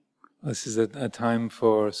This is a time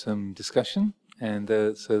for some discussion, and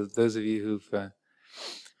so those of you who've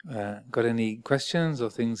got any questions or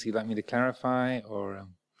things you'd like me to clarify, or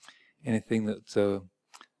anything that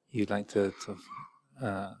you'd like to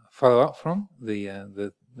follow up from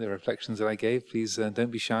the reflections that I gave, please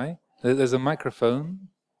don't be shy. There's a microphone.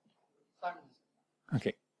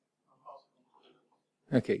 Okay.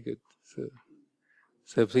 Okay, good.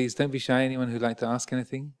 So please don't be shy. Anyone who'd like to ask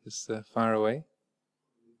anything, just fire away.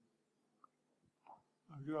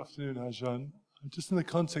 Good afternoon, Ajahn. Just in the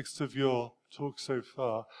context of your talk so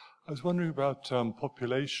far, I was wondering about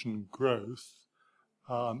population growth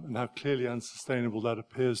and how clearly unsustainable that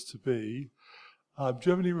appears to be. Do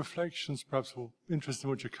you have any reflections, perhaps, or interest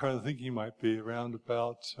in what your current thinking might be around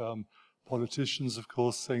about politicians, of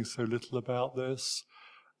course, saying so little about this,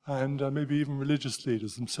 and maybe even religious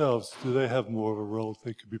leaders themselves? Do they have more of a role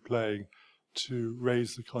they could be playing to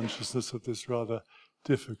raise the consciousness of this rather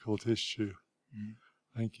difficult issue? Mm.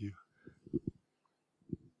 Thank you.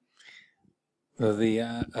 Well,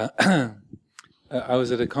 I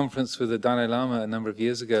was at a conference with the Dalai Lama a number of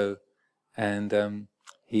years ago, and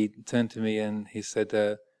he turned to me and he said,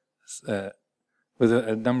 with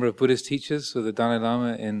a number of Buddhist teachers, with the Dalai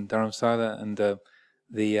Lama in Dharamsala, and the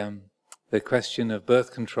question of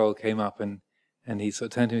birth control came up, and he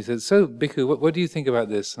sort of turned to me and said, "So, Bhikkhu, what do you think about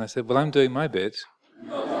this?" And I said, "Well, I'm doing my bit."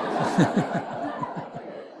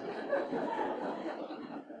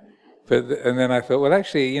 And then I thought, well,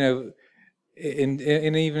 actually, in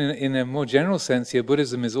even in a more general sense, here,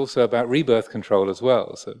 Buddhism is also about rebirth control as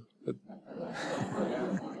well. So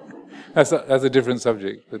that's a different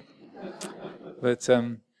subject. But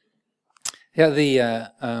yeah,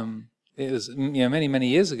 it was many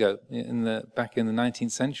years ago, back in the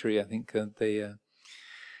 19th century, I think there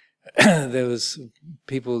was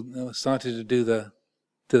people started to do the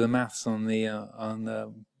maths on the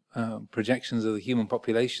projections of the human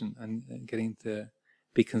population, and getting to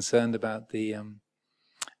be concerned about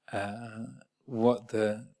what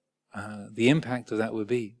the impact of that would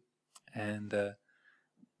be. And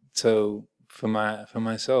so for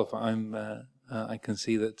myself, I can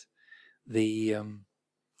see that the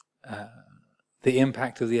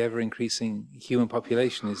impact of the ever increasing human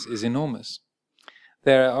population is enormous.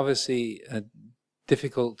 There are obviously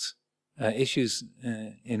difficult issues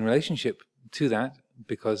in relationship to that,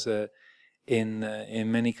 because in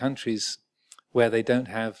many countries where they don't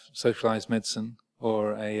have socialized medicine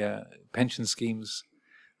or pension schemes,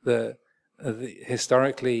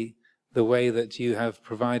 historically the way that you have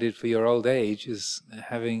provided for your old age is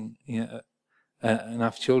having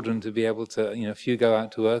enough children to be able to, a few go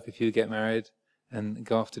out to work, a few get married and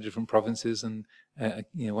go off to different provinces, and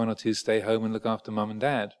one or two stay home and look after mum and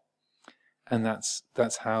dad. And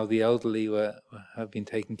that's how the elderly have been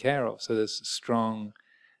taken care of. So there's strong,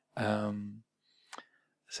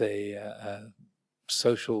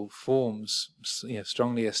 social forms,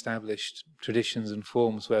 strongly established traditions and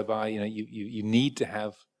forms whereby you need to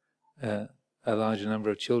have a larger number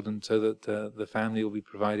of children so that the family will be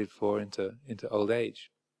provided for into old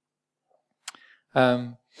age.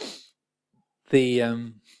 So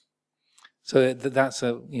that's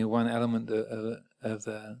one element of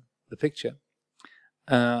the picture.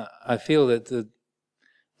 I feel that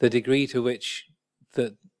the degree to which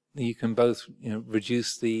that you can both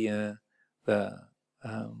reduce the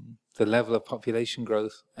level of population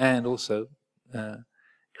growth and also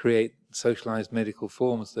create socialized medical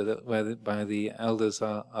forms whereby the elders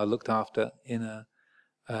are looked after in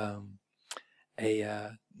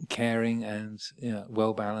a caring and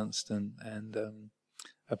well balanced and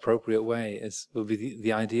appropriate way will be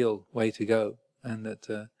the ideal way to go, and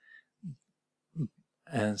that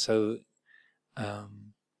and so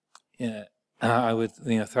I would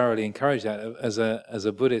thoroughly encourage that as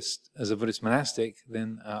a Buddhist monastic.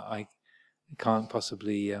 Then I can't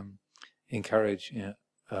possibly encourage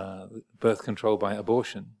birth control by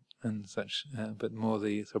abortion and such, but more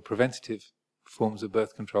the sort of preventative forms of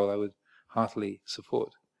birth control I would heartily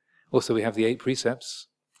support. Also, we have the 8 precepts,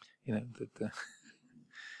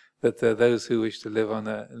 that those who wish to live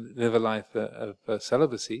a life of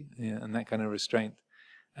celibacy, and that kind of restraint,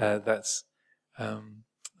 that's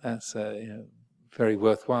very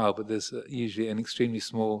worthwhile. But there's usually an extremely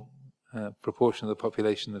small proportion of the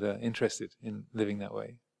population that are interested in living that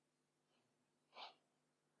way.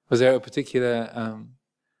 Was there a particular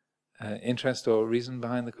interest or reason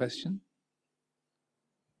behind the question?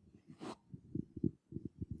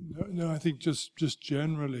 No, I think just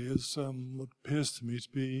generally is what appears to me to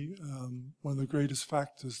be one of the greatest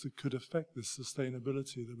factors that could affect this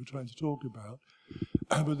sustainability that we're trying to talk about.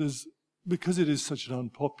 But there's because it is such an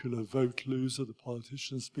unpopular vote loser, the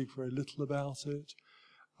politicians speak very little about it.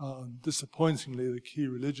 Disappointingly, the key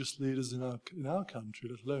religious leaders in our country,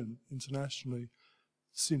 let alone internationally,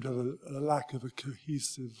 seem to have a lack of a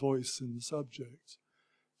cohesive voice in the subject.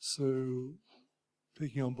 So,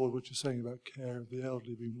 picking on board what you're saying about care of the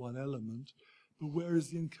elderly being one element, but where is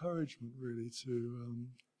the encouragement really to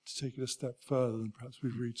take it a step further than perhaps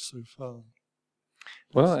we've reached so far?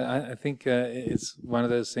 Well, I think it's one of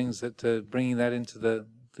those things that bringing that into the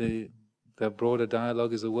broader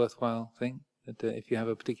dialogue is a worthwhile thing. That if you have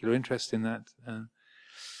a particular interest in that, I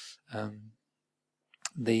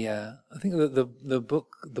think that the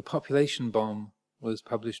book The Population Bomb was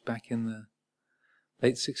published back in the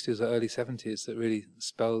late 60s or early 70s that really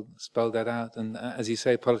spelled that out. And as you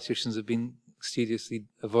say, politicians have been studiously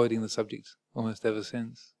avoiding the subject almost ever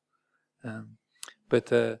since.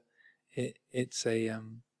 But it's a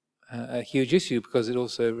huge issue because it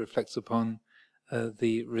also reflects upon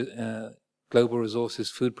the global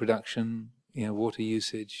resources, food production, water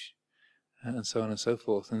usage, and so on and so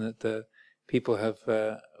forth. And that people have,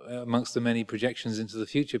 amongst the many projections into the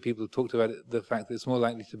future, people have talked about the fact that it's more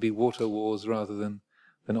likely to be water wars rather than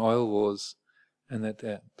oil wars, and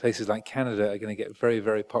that places like Canada are going to get very,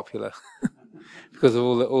 very popular because of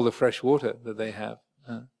all the fresh water that they have,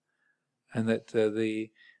 and that the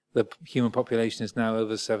human population is now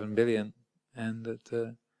over 7 billion, and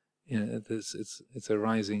that it's a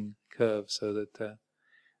rising curve, so that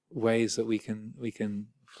ways that we can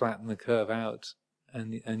flatten the curve out,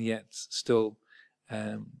 and yet still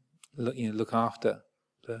look after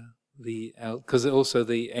the because also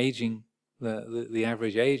the aging, the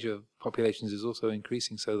average age of populations is also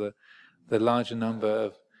increasing, so the larger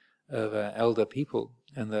number of elder people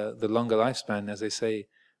and the longer lifespan, as they say,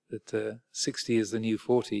 that 60 is the new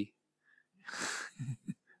 40,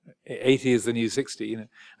 80 is the new 60. I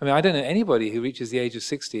mean, I don't know anybody who reaches the age of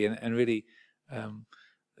 60 and really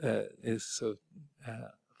is sort of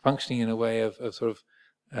functioning in a way of sort of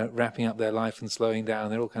wrapping up their life and slowing down.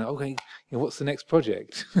 They're all kind of, okay, what's the next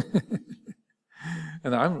project?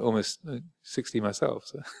 And I'm almost 60 myself,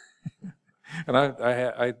 so and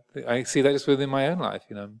I see that just within my own life.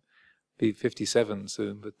 I'm be 57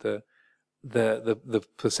 soon, but the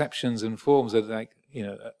perceptions and forms are like,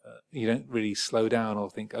 you don't really slow down or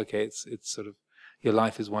think, okay, it's sort of your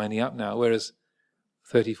life is winding up now. Whereas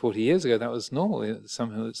 30, 40 years ago, that was normal.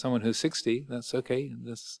 Someone who's 60, that's okay.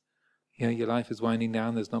 Your life is winding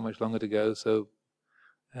down. There's not much longer to go. So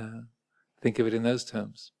think of it in those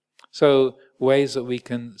terms. So ways that we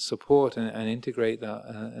can support and integrate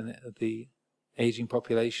the aging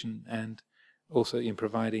population, and also in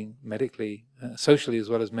providing medically, socially as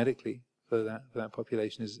well as medically for that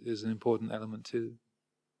population is an important element too.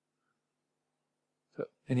 So,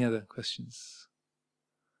 any other questions?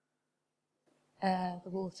 The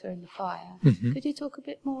water and the fire. Mm-hmm. Could you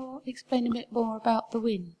explain a bit more about the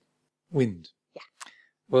wind? Wind. Yeah.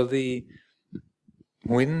 Well, the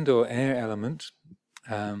wind or air element,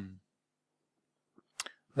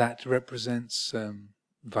 that represents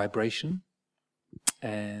vibration,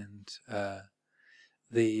 and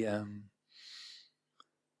the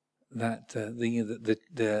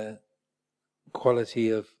quality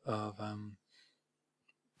of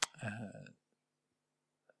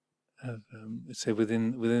say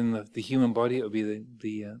within the human body, it would be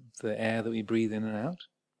the air that we breathe in and out.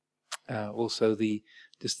 Also the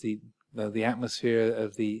atmosphere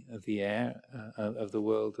of the air of the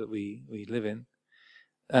world that we live in.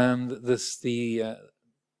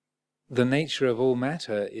 The nature of all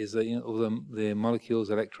matter is that all the molecules,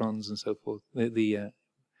 electrons, and so forth. The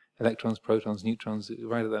electrons, protons, neutrons,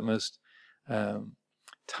 right at that most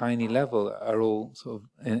tiny level, are all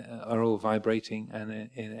vibrating and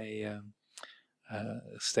in a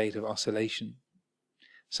state of oscillation.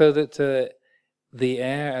 So that the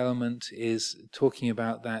air element is talking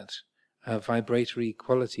about that vibratory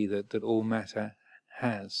quality that all matter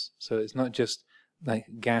has. So it's not just like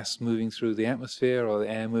gas moving through the atmosphere or the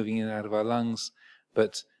air moving in and out of our lungs,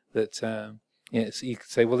 but that so you could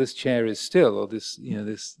say, well, this chair is still, or this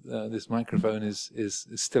this microphone is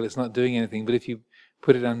still. It's not doing anything. But if you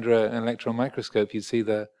put it under an electron microscope, you see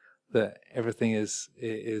that everything is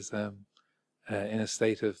in a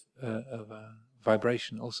state of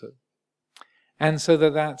vibration also. And so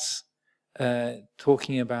that's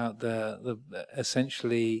talking about the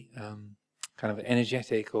essentially kind of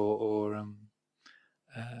energetic or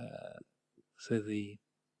so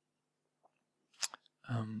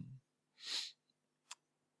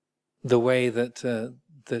the way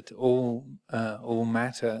that all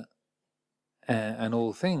matter and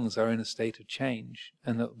all things are in a state of change,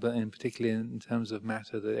 but in particularly in terms of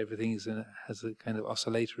matter, that everything has a kind of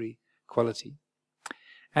oscillatory quality.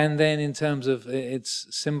 And then in terms of its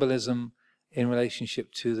symbolism in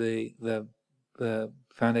relationship to the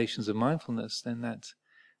foundations of mindfulness, then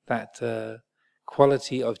that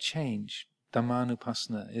quality of change,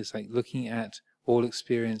 Dhammanupassana, is like looking at all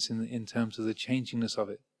experience in terms of the changingness of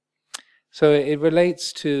it. So it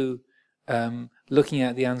relates to looking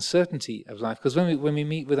at the uncertainty of life, because when we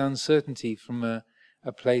meet with uncertainty from a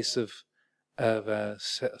place of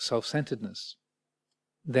self-centeredness,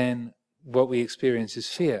 then what we experience is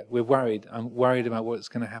fear. We're worried. I'm worried about what's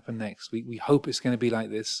going to happen next. We hope it's going to be like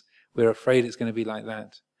this. We're afraid it's going to be like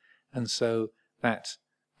that. And so that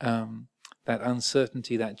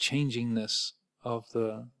uncertainty, that changingness of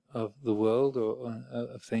the world or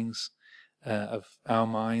of things, of our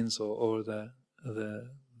minds or the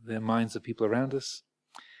minds of people around us,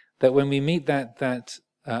 that when we meet that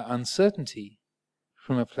uncertainty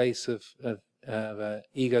from a place of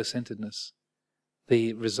ego-centeredness,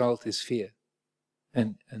 the result is fear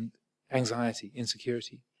and anxiety,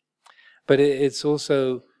 insecurity. But it's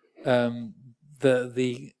also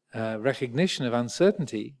the recognition of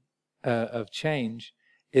uncertainty, of change,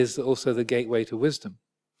 is also the gateway to wisdom.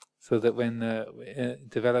 So that when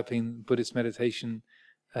developing Buddhist meditation,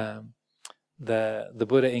 the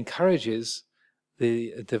Buddha encourages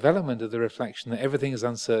the development of the reflection that everything is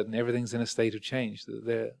uncertain, everything's in a state of change,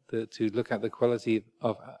 to look at the quality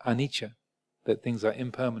of anicca, that things are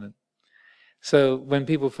impermanent. So when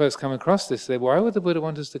people first come across this, they say, why would the Buddha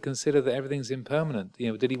want us to consider that everything's impermanent?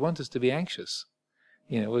 Did he want us to be anxious?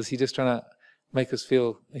 Was he just trying to make us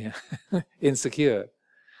feel insecure?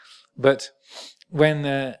 But when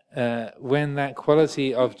that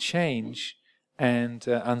quality of change and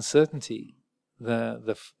uncertainty, that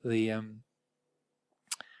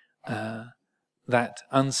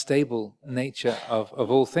unstable nature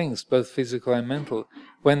of all things, both physical and mental,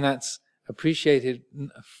 when that's appreciated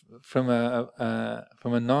from a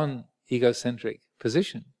non-egocentric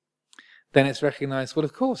position, then it's recognized, well,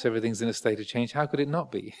 of course everything's in a state of change. How could it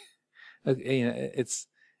not be? It's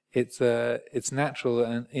natural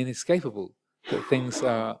and inescapable that things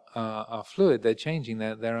are fluid, they're changing,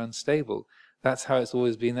 they're unstable. That's how it's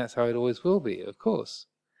always been, that's how it always will be, of course.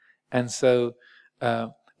 And so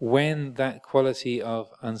when that quality of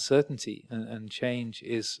uncertainty and change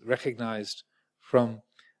is recognized from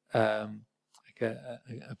like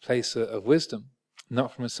a place of wisdom,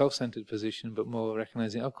 not from a self-centered position, but more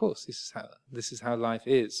recognizing, of course, this is how life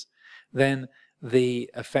is, then the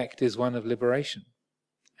effect is one of liberation.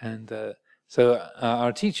 And so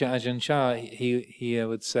our teacher Ajahn Chah, he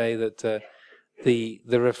would say that the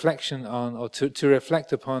reflection on, or to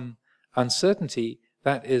reflect upon uncertainty,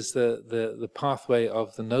 that is the pathway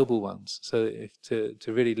of the noble ones. So to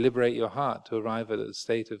really liberate your heart, to arrive at a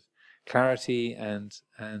state of clarity and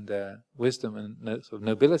wisdom and sort of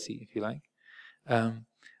nobility, if you like,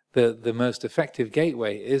 the most effective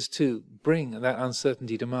gateway is to bring that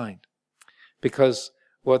uncertainty to mind. Because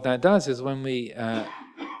what that does is when we are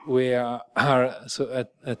sort of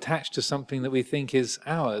attached to something that we think is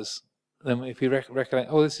ours, then if we recollect,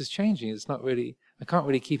 oh, this is changing, it's not really, I can't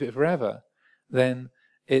really keep it forever, then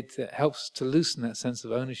it helps to loosen that sense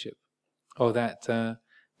of ownership, or that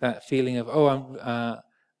feeling of, oh,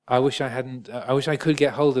 I wish I could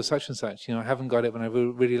get hold of such and such. I haven't got it, but I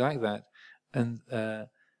really like that. And to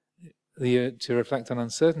reflect on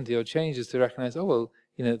uncertainty or change is to recognize, oh well,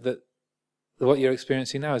 that what you're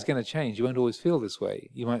experiencing now is going to change. You won't always feel this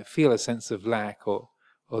way. You might feel a sense of lack or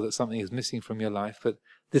that something is missing from your life, but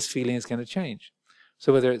this feeling is going to change.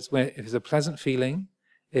 So if it's a pleasant feeling,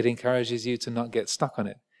 it encourages you to not get stuck on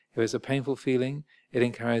it. If it's a painful feeling, it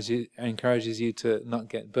encourages you to not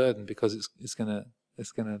get burdened, because it's going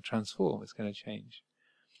to transform, it's going to change.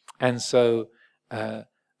 And so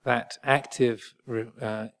that active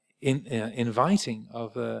inviting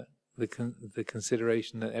of the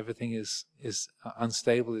consideration that everything is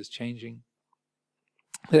unstable, is changing,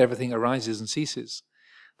 that everything arises and ceases,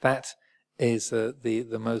 that is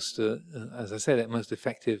the most, as I said, the most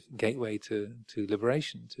effective gateway to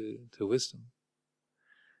liberation, to wisdom.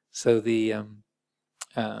 So the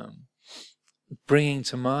bringing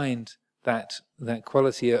to mind that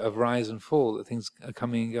quality of rise and fall, that things are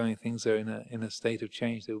coming and going, things are in a state of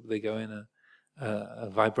change, they go in a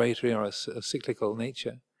vibratory or a cyclical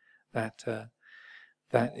nature, that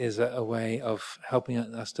is a way of helping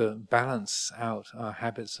us to balance out our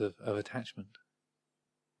habits of attachment.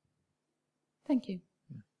 Thank you.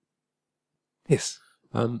 Yes.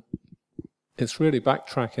 It's really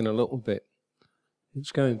backtracking a little bit.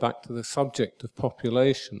 It's going back to the subject of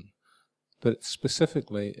population. but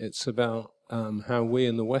specifically it's about how we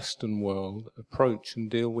in the Western world approach and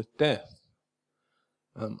deal with death.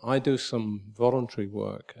 I do some voluntary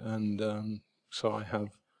work, and so I have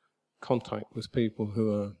contact with people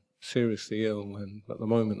who are seriously ill, and at the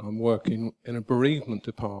moment I'm working in a bereavement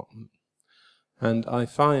department. And I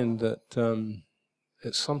find that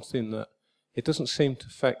it's something that it doesn't seem to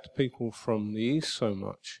affect people from the East so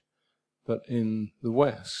much, but in the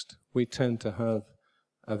West we tend to have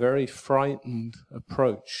a very frightened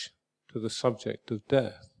approach to the subject of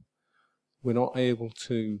death. We're not able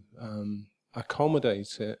to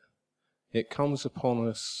accommodate it. It comes upon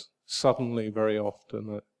us suddenly very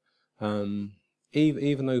often.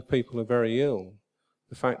 Even though people are very ill,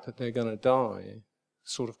 the fact that they're going to die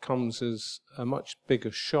sort of comes as a much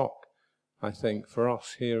bigger shock, I think, for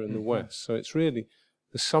us here in the West. So it's really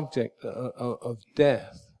the subject of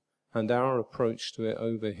death and our approach to it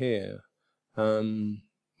over here,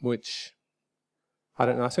 which, I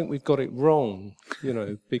don't know, I think we've got it wrong,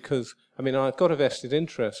 because, I mean, I've got a vested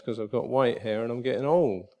interest because I've got white hair and I'm getting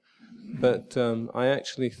old. But I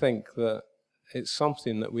actually think that it's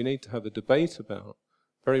something that we need to have a debate about.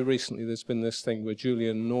 Very recently there's been this thing where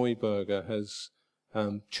Julian Neuberger has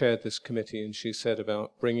chaired this committee, and she said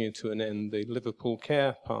about bringing to an end the Liverpool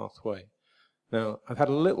Care Pathway. Now, I've had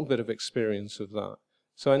a little bit of experience of that,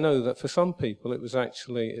 so I know that for some people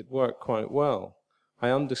it worked quite well. I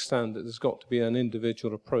understand that there's got to be an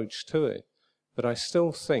individual approach to it, but I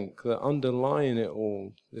still think that underlying it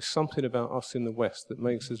all, there's something about us in the West that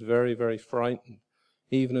makes us very, very frightened,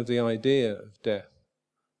 even of the idea of death.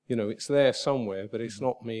 It's there somewhere, but it's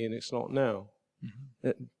not me and it's not now.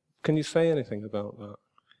 Mm-hmm. Can you say anything about that?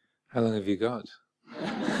 How long have you got?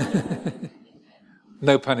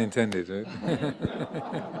 No pun intended. Right?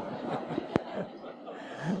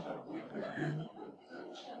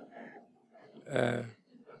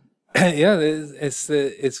 Yeah,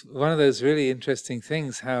 it's one of those really interesting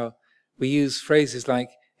things how we use phrases like,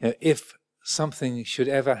 if something should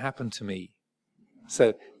ever happen to me.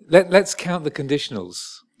 So let's count the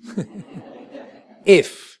conditionals.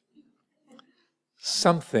 If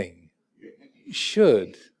something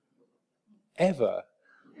should ever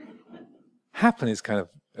happen is kind of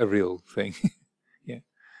a real thing. Yeah.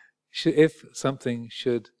 If something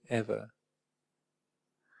should ever.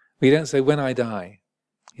 We don't say when I die.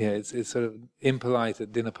 Yeah, it's sort of impolite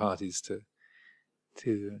at dinner parties to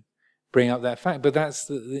bring up that fact, but that's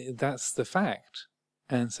the fact.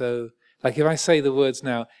 And so, like if I say the words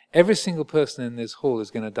now, every single person in this hall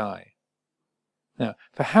is going to die. Now,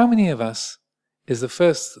 for how many of us is the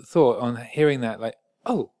first thought on hearing that like,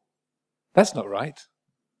 oh, that's not right,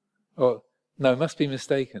 or no, it must be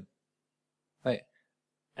mistaken. Like,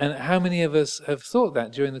 and how many of us have thought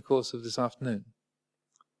that during the course of this afternoon?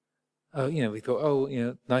 Oh, we thought,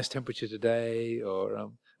 nice temperature today, or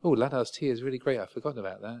oh, Ladda's tea is really great. I forgot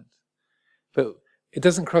about that. But it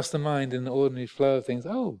doesn't cross the mind in the ordinary flow of things.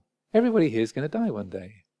 Oh, everybody here is going to die one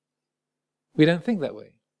day. We don't think that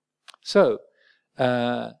way. So,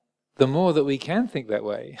 the more that we can think that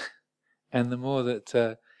way, and the more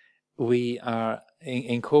that we are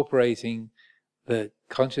incorporating the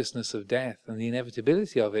consciousness of death and the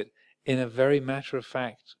inevitability of it in a very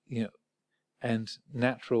matter-of-fact, and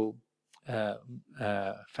natural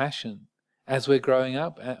fashion, as we're growing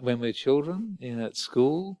up, when we're children, at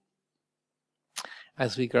school,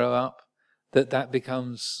 as we grow up, that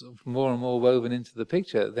becomes more and more woven into the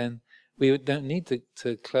picture, then we don't need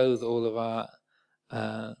to clothe all of our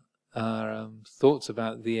thoughts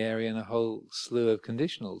about the area in a whole slew of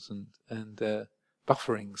conditionals and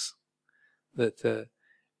bufferings, that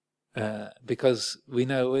because we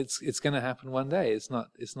know it's going to happen one day. It's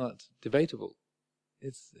not debatable.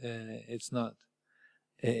 It's not.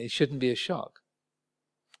 It shouldn't be a shock,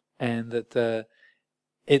 and that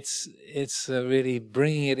it's really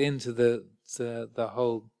bringing it into the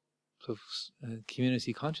whole sort of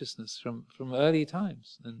community consciousness from early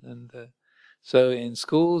times, and so in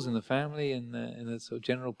schools, in the family, in the sort of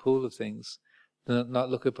general pool of things, not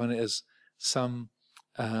look upon it as some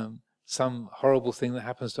horrible thing that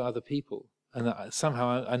happens to other people, and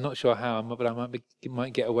somehow I'm not sure how, but I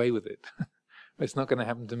might get away with it. It's not going to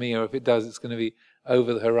happen to me, or if it does, it's going to be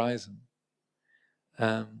over the horizon.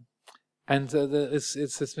 And it's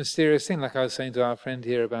this mysterious thing, like I was saying to our friend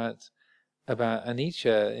here about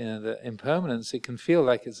anicca, the impermanence. It can feel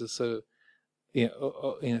like it's a sort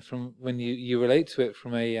of, from when you relate to it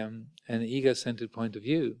from an ego-centered point of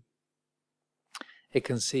view, it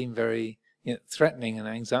can seem very threatening and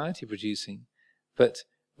anxiety-producing. But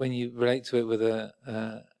when you relate to it with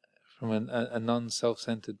from a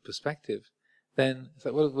non-self-centered perspective, then it's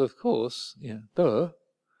like, well, of course, duh.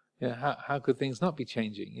 how could things not be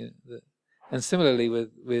changing? And similarly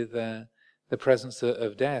with the presence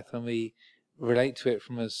of death, when we relate to it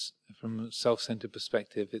from a self-centered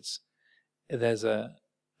perspective, there's a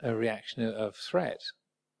reaction of threat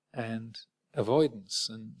and avoidance,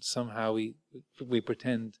 and somehow we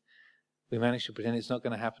manage to pretend it's not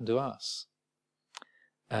going to happen to us,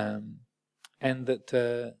 and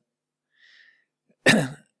that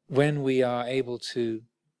when we are able to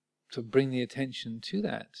bring the attention to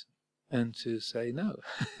that and to say no,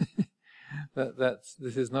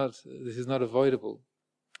 this is not avoidable,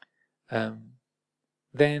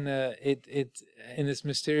 then it in this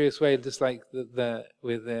mysterious way, just like with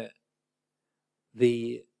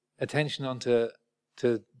the attention onto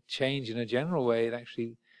change in a general way,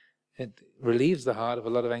 it relieves the heart of a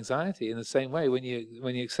lot of anxiety. In the same way, when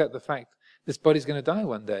you accept the fact this body's going to die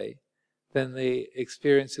one day, then the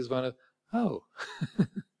experience is one of, oh,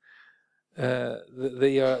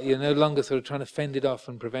 you're no longer sort of trying to fend it off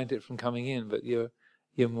and prevent it from coming in, but you're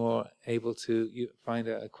more able to find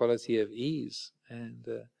a quality of ease and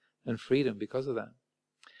freedom because of that.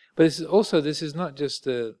 But this is not just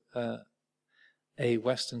a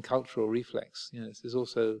Western cultural reflex. This is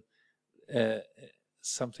also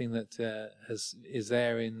something that is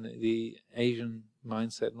there in the Asian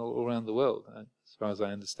mindset and all around the world, as far as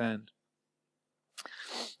I understand.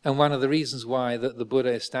 And one of the reasons why the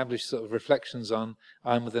Buddha established sort of reflections on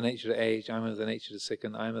I am of the nature to age, I am of the nature to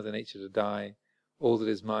sicken, I am of the nature to die, all that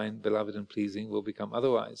is mine, beloved and pleasing, will become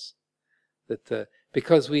otherwise. That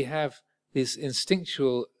because we have this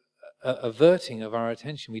instinctual averting of our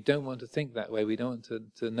attention, we don't want to think that way, we don't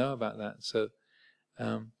want to know about that. So,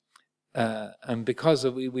 and because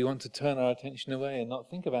we want to turn our attention away and not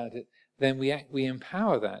think about it, then we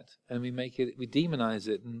empower that, and we demonize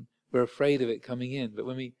it, and we're afraid of it coming in. But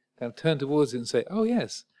when we kind of turn towards it and say, oh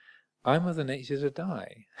yes, I'm of the nature to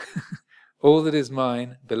die. All that is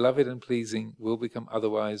mine, beloved and pleasing, will become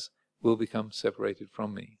otherwise, will become separated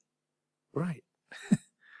from me. Right.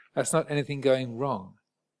 That's not anything going wrong.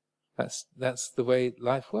 That's the way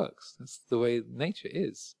life works. That's the way nature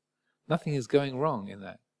is. Nothing is going wrong in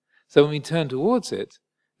that. So when we turn towards it,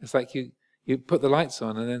 it's like you put the lights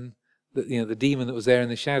on, and then the demon that was there in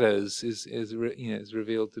the shadows is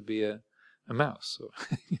revealed to be a mouse,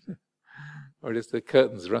 or just the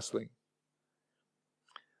curtains rustling.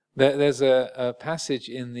 There's a passage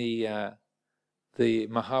in the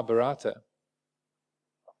Mahabharata,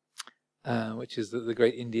 which is the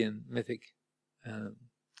great Indian mythic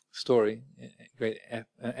story, great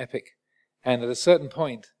epic. And at a certain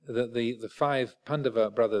point, the 5 Pandava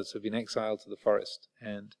brothers have been exiled to the forest,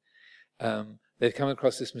 and they've come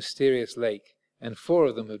across this mysterious lake, and 4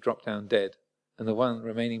 of them have dropped down dead, and the one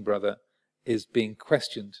remaining brother is being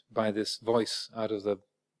questioned by this voice out of the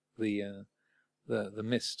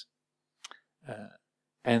mist,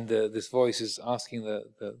 and this voice is asking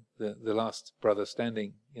the last brother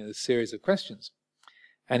standing a series of questions,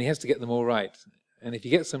 and he has to get them all right. And if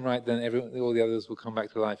he gets them right, then all the others will come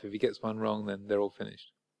back to life. If he gets one wrong, then they're all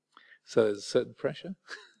finished. So there's a certain pressure.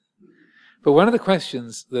 But one of the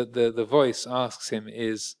questions that the voice asks him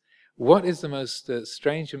is, what is the most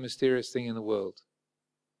strange and mysterious thing in the world?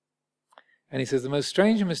 And he says, the most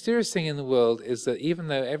strange and mysterious thing in the world is that even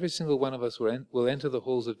though every single one of us will enter the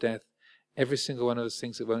halls of death, every single one of us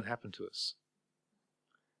thinks it won't happen to us.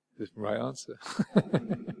 That's the right answer.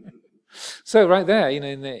 So right there,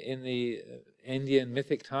 in the Indian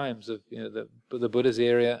mythic times of the Buddha's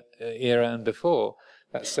era and before,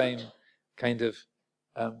 that same kind of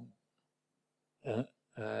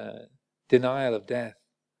denial of death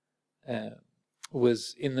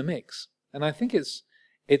was in the mix. And I think it's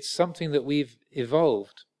something that we've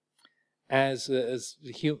evolved as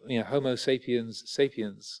Homo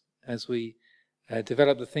sapiens, as we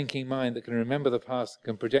develop the thinking mind that can remember the past,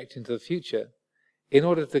 can project into the future. In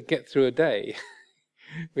order to get through a day,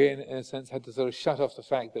 we in a sense had to sort of shut off the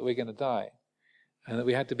fact that we're going to die, and that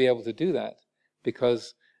we had to be able to do that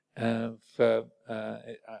because this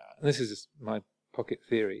is just my pocket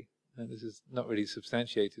theory, and this is not really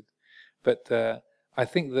substantiated, but I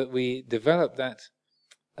think that we developed that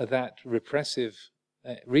repressive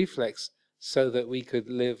reflex so that we could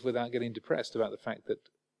live without getting depressed about the fact that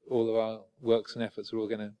all of our works and efforts are all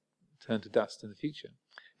going to turn to dust in the future.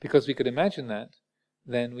 Because we could imagine that,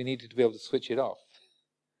 then we needed to be able to switch it off.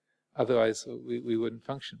 Otherwise, we wouldn't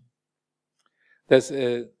function. There's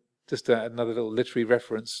just another little literary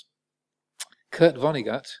reference. Kurt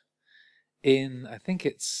Vonnegut, in, I think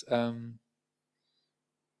it's,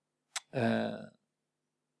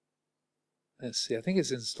 let's see, I think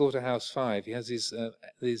it's in Slaughterhouse 5. He has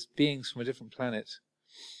these beings from a different planet,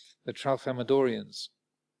 the Tralfamadorians.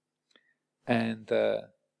 and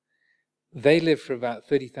they live for about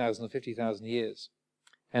 30,000 or 50,000 years.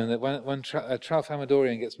 And that one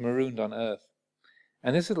Tralfamadorian gets marooned on Earth.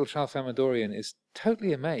 And this little Tralfamadorian is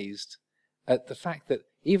totally amazed at the fact that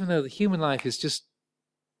even though the human life is just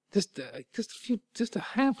a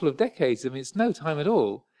handful of decades, I mean, it's no time at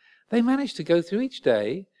all, they manage to go through each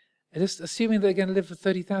day, just assuming they're going to live for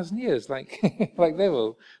 30,000 years, like like they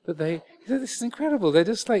will. But he said, this is incredible. They're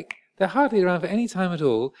just like, they're hardly around for any time at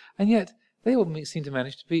all, and yet they all seem to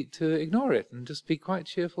manage to ignore it and just be quite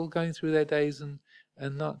cheerful going through their days and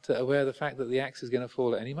not aware of the fact that the axe is going to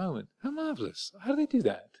fall at any moment. How marvelous! How do they do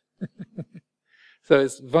that? So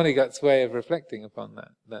it's Vonnegut's way of reflecting upon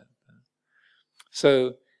that.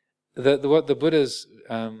 So what the Buddha's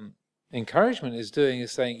encouragement is doing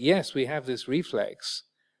is saying, yes, we have this reflex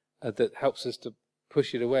that helps us to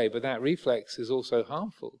push it away, but that reflex is also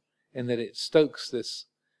harmful in that it stokes this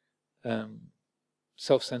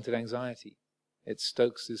self-centered anxiety. It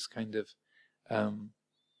stokes this kind of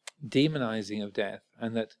demonizing of death,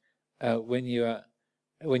 and that when you're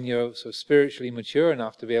sort of spiritually mature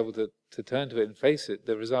enough to be able to turn to it and face it,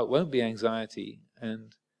 the result won't be anxiety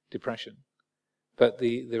and depression, but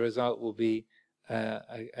the result will be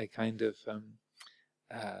a kind of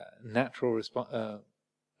natural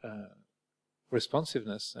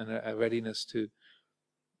responsiveness and a readiness to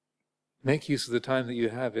make use of the time that you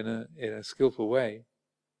have in a skillful way,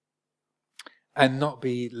 and not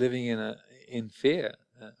be living in fear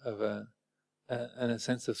and a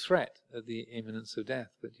sense of threat at the imminence of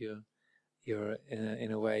death. That you're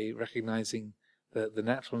in a way recognizing the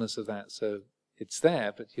naturalness of that, so it's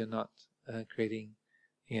there, but you're not creating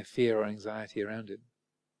fear or anxiety around it.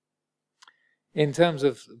 In terms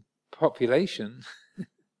of population,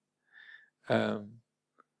 I'm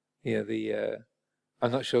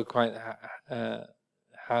not sure quite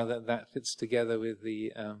how that fits together with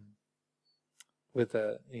the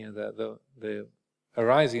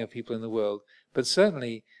arising of people in the world, but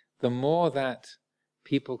certainly the more that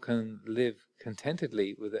people can live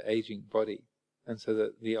contentedly with the aging body, and so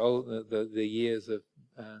that the years of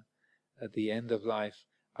at the end of life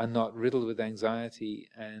are not riddled with anxiety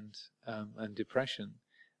and depression,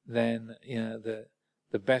 then the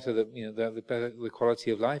better the better the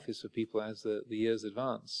quality of life is for people as the years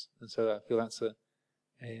advance. And so I feel that's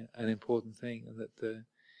an important thing, and that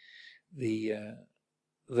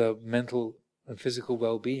the mental and physical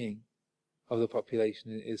well-being of the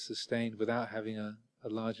population is sustained without having a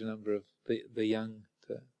larger number of the young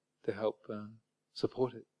to help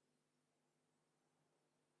support it.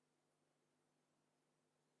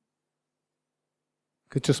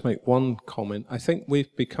 Could just make one comment. I think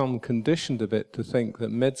we've become conditioned a bit to think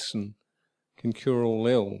that medicine can cure all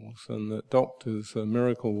ills and that doctors are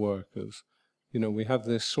miracle workers. We have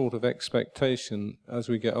this sort of expectation as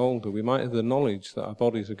we get older. We might have the knowledge that our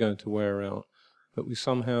bodies are going to wear out, but we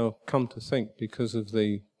somehow come to think, because of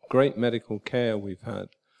the great medical care we've had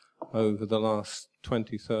over the last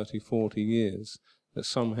 20, 30, 40 years, that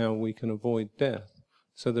somehow we can avoid death.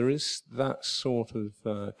 So there is that sort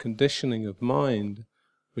of conditioning of mind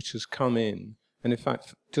which has come in. And in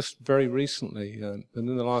fact, just very recently, and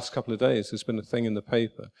in the last couple of days, there's been a thing in the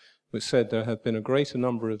paper which said there have been a greater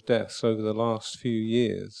number of deaths over the last few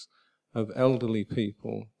years of elderly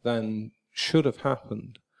people than should have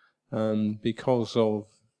happened, because of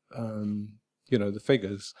the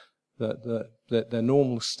figures that their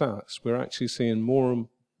normal stats. We're actually seeing more and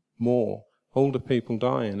more older people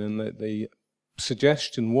dying, and the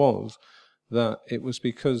suggestion was that it was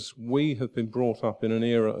because we have been brought up in an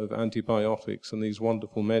era of antibiotics and these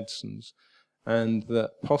wonderful medicines, and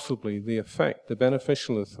that possibly the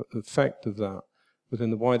beneficial effect of that within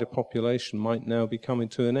the wider population might now be coming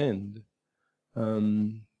to an end,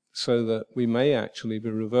 so that we may actually be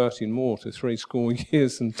reverting more to 70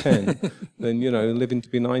 years and 10 than, living to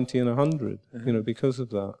be 90 and 100, because of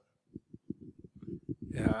that.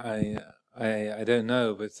 Yeah, I don't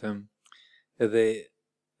know, but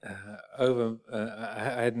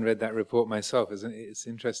I hadn't read that report myself. It's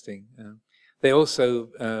interesting. They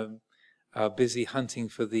also are busy hunting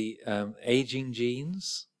for the aging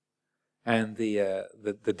genes and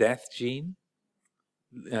the death gene.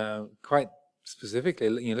 Quite specifically,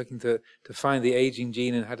 looking to find the aging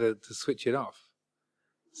gene and how to switch it off.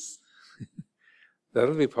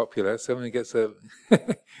 That'll be popular. Someone gets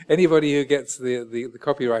anybody who gets the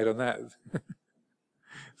copyright on that,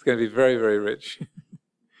 it's going to be very, very rich.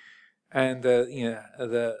 And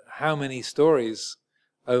how many stories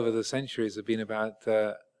over the centuries have been about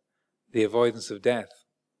the avoidance of death,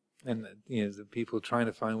 and the people trying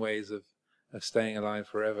to find ways of staying alive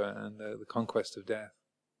forever, and the conquest of death.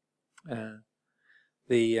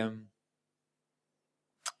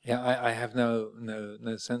 Yeah, I have no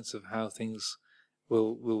sense of how things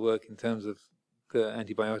will work in terms of the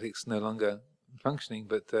antibiotics no longer functioning,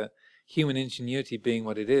 but human ingenuity being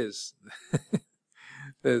what it is,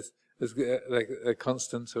 there's like a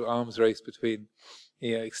constant sort of arms race between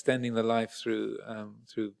extending the life through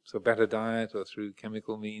sort of better diet or through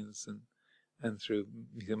chemical means and through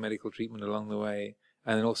medical treatment along the way,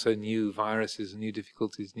 and then also new viruses, new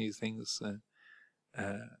difficulties, new things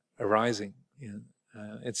arising.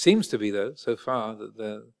 It seems to be, though, so far that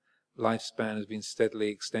the lifespan has been steadily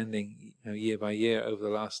extending, year by year over the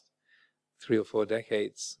last 3 or 4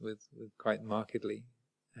 decades, with quite markedly,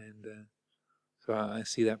 and so I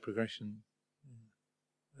see that progression.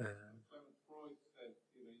 Clement Freud said,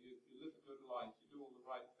 you live a good life, you do all the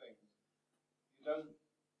right things, you don't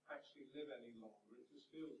actually live any longer, it just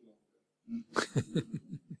feels longer.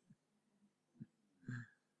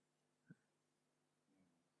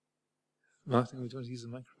 Martin, would you want to use the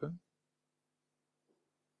microphone?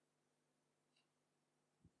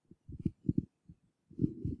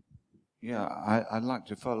 Yeah, I'd like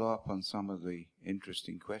to follow up on some of the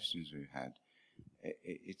interesting questions we've had.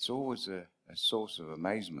 It's always a source of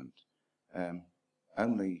amazement,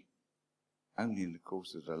 only in the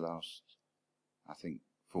course of the last, I think,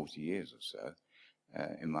 40 years or so,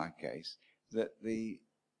 in my case, that the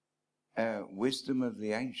wisdom of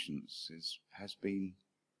the ancients has been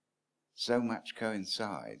so much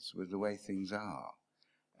coincides with the way things are.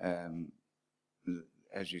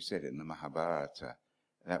 As you said in the Mahabharata,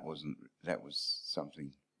 that was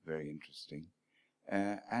something very interesting.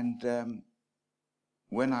 And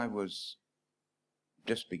when I was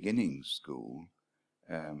just beginning school,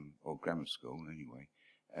 or grammar school anyway,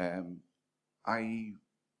 I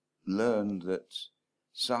learned that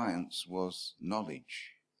science was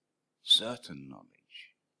knowledge, certain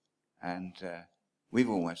knowledge, and we've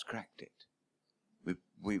almost cracked it.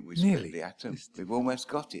 We split the atom. We've almost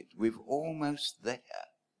got it. We're almost there.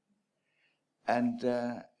 And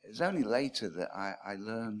it's only later that I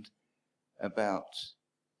learned about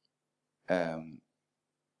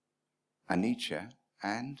anicca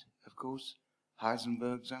and, of course,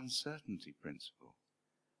 Heisenberg's uncertainty principle.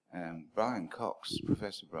 Brian Cox,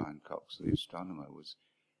 Professor Brian Cox, the astronomer, was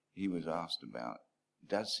asked about,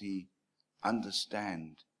 does he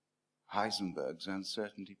understand Heisenberg's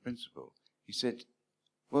uncertainty principle? He said,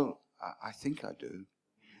 well, I think I do.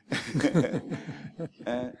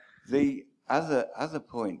 The other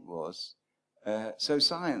point was, so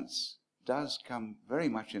science does come very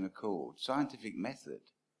much in accord. Scientific method,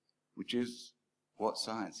 which is what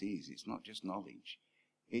science is, it's not just knowledge.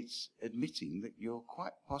 It's admitting that you're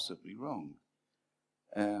quite possibly wrong.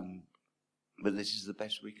 But this is the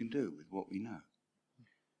best we can do with what we know.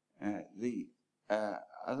 The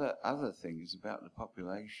other thing is about the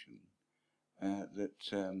population, that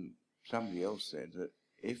somebody else said that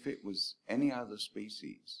if it was any other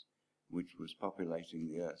species which was populating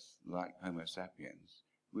the earth like Homo sapiens,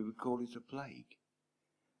 we would call it a plague.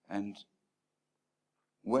 And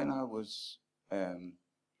when I was around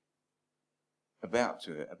about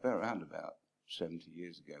 70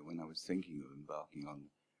 years ago, when I was thinking of embarking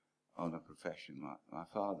on a profession, my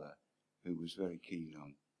father, who was very keen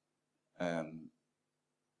on,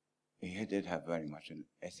 he did have very much an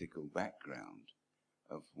ethical background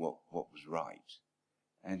of what was right.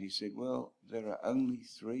 And he said, well, there are only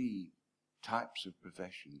 3 types of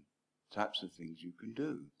profession, types of things you can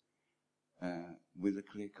do with a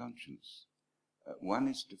clear conscience. One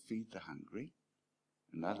is to feed the hungry.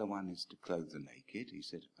 Another one is to clothe the naked. He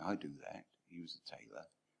said, I do that. He was a tailor.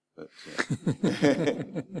 But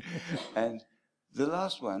and the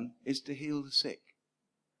last one is to heal the sick.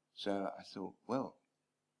 So I thought, well,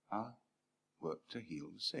 I'll work to heal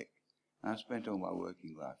the sick. And I spent all my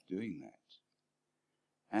working life doing that.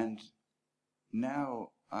 And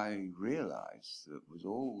now I realize that with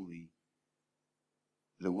all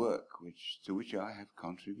the work to which I have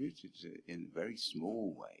contributed in a very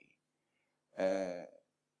small way,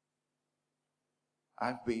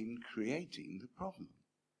 I've been creating the problem,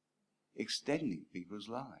 extending people's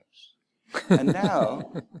lives. And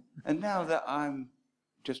now that I'm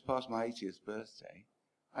just past my 80th birthday,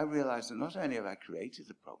 I realize that not only have I created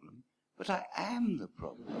the problem, but I am the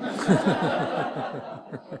problem.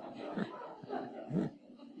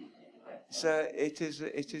 So it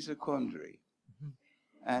is a quandary,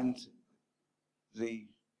 and the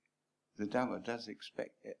Dhamma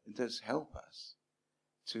does help us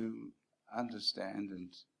to understand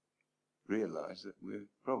and realize that we're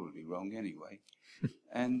probably wrong anyway,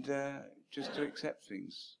 and just to accept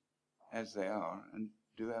things as they are and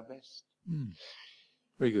do our best.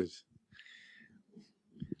 Very good.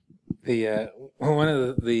 One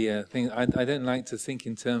of the things I don't like to think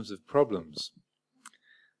in terms of problems,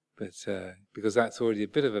 but because that's already a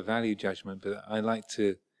bit of a value judgment. But I like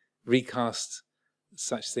to recast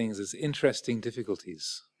such things as interesting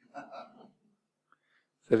difficulties.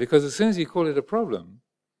 So, because as soon as you call it a problem,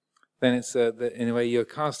 then it's in a way you're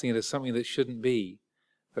casting it as something that shouldn't be,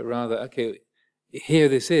 but rather, okay, here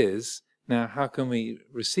this is. Now, how can we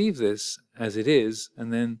receive this as it is,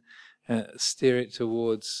 and then steer it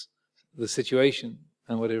towards the situation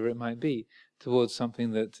and whatever it might be, towards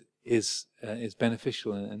something that is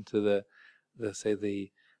beneficial and to the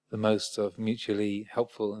most of mutually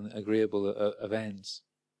helpful and agreeable of ends,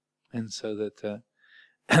 and so that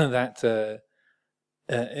that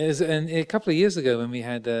is. And a couple of years ago, when we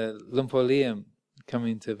had Lumpur Liam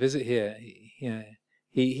coming to visit here,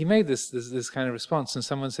 he made this kind of response, and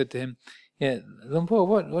someone said to him, "Yeah, Lumpur,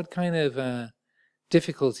 what kind of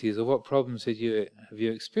difficulties or what problems have you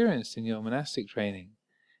experienced in your monastic training?"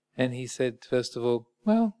 And he said, first of all,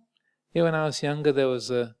 well, when I was younger there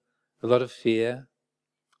was a lot of fear,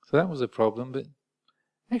 so that was a problem. But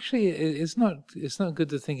actually, it's not good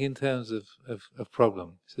to think in terms of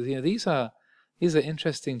problem. So these are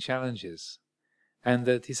interesting challenges, and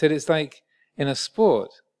that he said it's like in a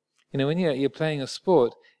sport. When you're playing a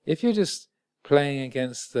sport, if you're just playing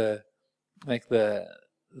against the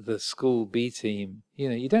school B team,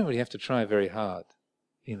 you don't really have to try very hard.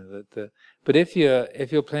 But if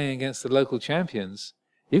you're playing against the local champions,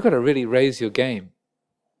 you've got to really raise your game.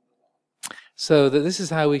 So that this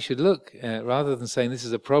is how we should look, rather than saying this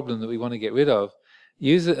is a problem that we want to get rid of.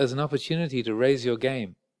 Use it as an opportunity to raise your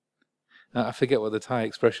game. Now, I forget what the Thai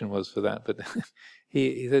expression was for that, but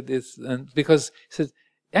he said this, and because he said,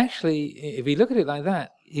 actually, if we look at it like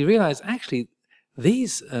that, you realize actually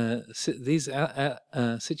these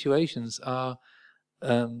situations are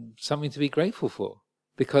something to be grateful for,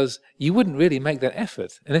 because you wouldn't really make that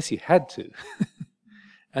effort unless you had to,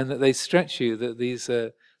 and that they stretch you. That these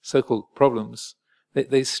so-called problems,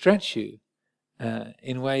 they stretch you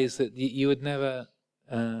in ways that you would never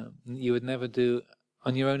do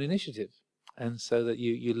on your own initiative, and so that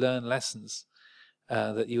you learn lessons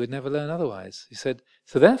that you would never learn otherwise. He said,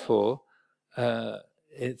 so therefore,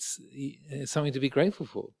 it's something to be grateful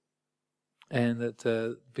for, and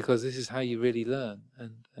that because this is how you really learn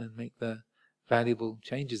and make the valuable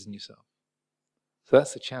changes in yourself. So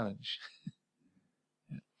that's the challenge.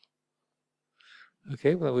 Yeah.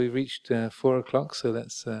 Okay, well, we've reached 4 o'clock, so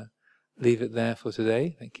let's leave it there for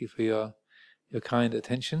today. Thank you for your kind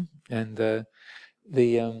attention, and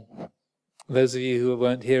those of you who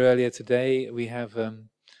weren't here earlier today, we had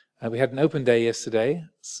an open day yesterday,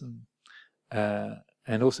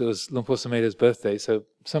 and also it was Lumpur Sameda's birthday. So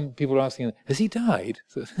some people are asking, has he died?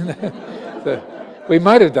 So we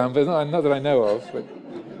might have done, but not that I know of. But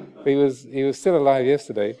he was still alive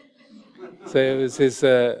yesterday. So it was his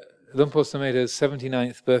Lumpur Sameda's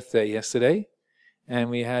 79th birthday yesterday, and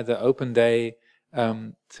we had an open day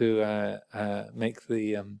to make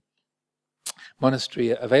the monastery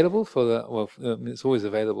available for it's always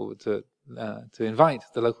available to invite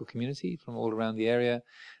the local community from all around the area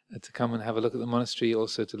to come and have a look at the monastery,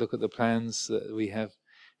 also to look at the plans that we have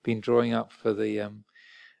been drawing up for the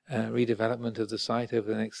redevelopment of the site over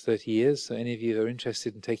the next 30 years. So any of you who are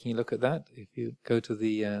interested in taking a look at that, if you go to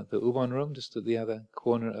the Ubon room, just at the other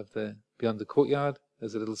corner of beyond the courtyard,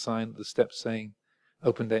 there's a little sign at the steps saying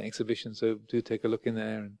Open Day Exhibition. So do take a look in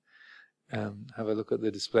there and have a look at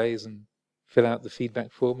the displays and fill out the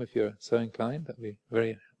feedback form if you're so inclined. That'd be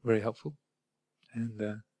very, very helpful. And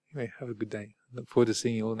anyway, have a good day. Look forward to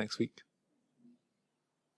seeing you all next week.